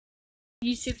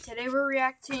YouTube, today we're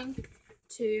reacting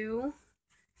to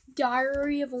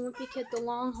Diary of a Wimpy Kid, The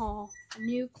Long Haul, a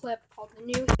new clip called The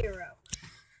New Hero.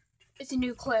 It's a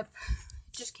new clip.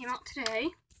 It just came out today.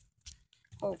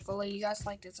 Hopefully you guys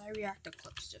like this. I react to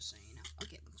clips, just so you know.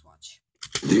 Okay, let's watch.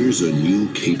 There's a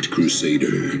new caped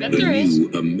crusader, Yep, a new is.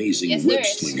 amazing Yes, web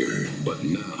slinger, but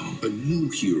now a new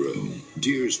hero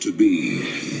dares to be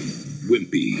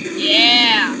wimpy.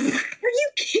 Yeah! Are you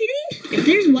kidding? If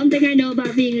there's one thing I know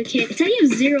about being a kid, it's how you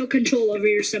have zero control over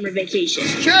your summer vacation.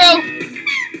 True!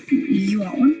 You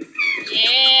want one?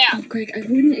 Yeah! Oh, Greg, I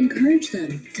wouldn't encourage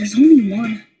them. There's only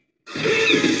one.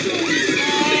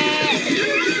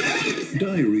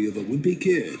 Diary of a Wimpy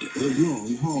Kid, The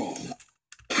Long Haul.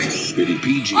 Rated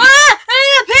PG. Ah!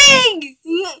 A pig!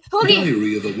 Okay.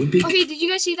 Diary of a Wimpy Kid. Okay, did you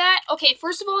guys see that? Okay,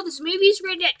 first of all, this movie is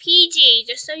rated at PG,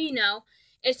 just so you know.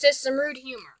 It says some rude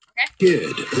humor, okay?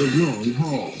 Kid, The Long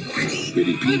Haul.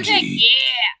 Rated PG.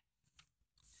 Yeah!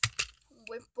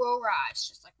 Whip Bro Rise,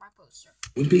 just like my poster.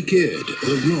 Wimpy Kid,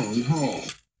 The Long Haul.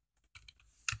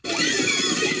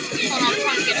 Hold on, I'm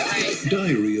trying to get it right.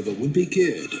 Diary of a Wimpy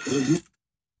Kid,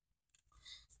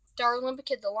 Diary of a Wimpy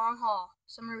Kid, The Long Haul.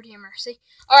 Some rude humor, see?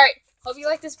 Alright, hope you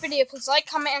like this video. Please like,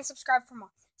 comment, and subscribe for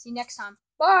more. See you next time.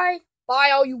 Bye!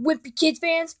 Bye, all you Wimpy Kids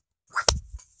fans!